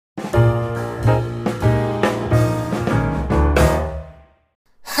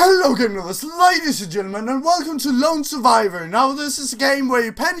Hello game lovers, ladies and gentlemen, and welcome to Lone Survivor. Now this is a game where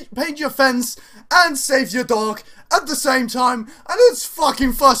you paint your fence and save your dog at the same time, and it's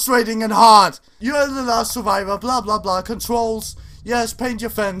fucking frustrating and hard. You're the last survivor, blah blah blah, controls, yes, paint your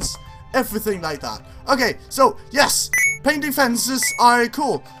fence, everything like that. Okay, so yes, painting fences are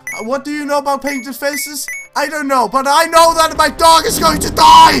cool. What do you know about painted fences? I don't know, but I know that my dog is going to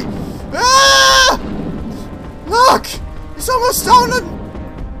die! Ah! Look! He's almost down and...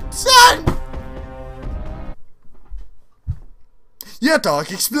 Son! Your dog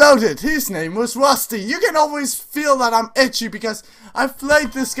exploded. His name was Rusty. You can always feel that I'm itchy because I've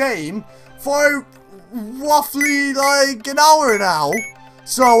played this game for roughly like an hour now.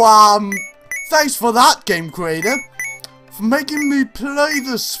 So, thanks for that, game creator, for making me play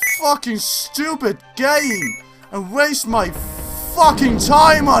this fucking stupid game and waste my fucking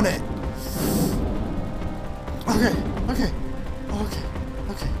time on it. Okay.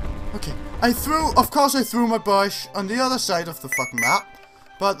 Of course I threw my bush on the other side of the fucking map,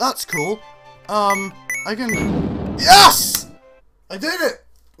 but that's cool. I can... Yes! I did it!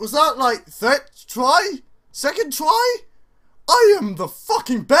 Was that like third try? Second try? I am the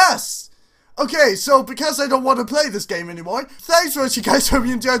fucking best! Okay, so because I don't want to play this game anymore, thanks for watching guys, hope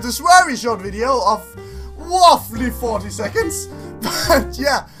you enjoyed this very short video of roughly 40 seconds. But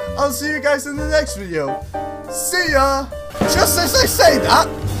yeah, I'll see you guys in the next video. See ya! Just as I say that,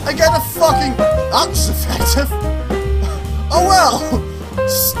 I get a fucking... That's effective. Oh well!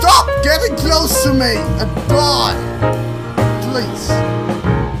 Stop getting close to me and die! Please.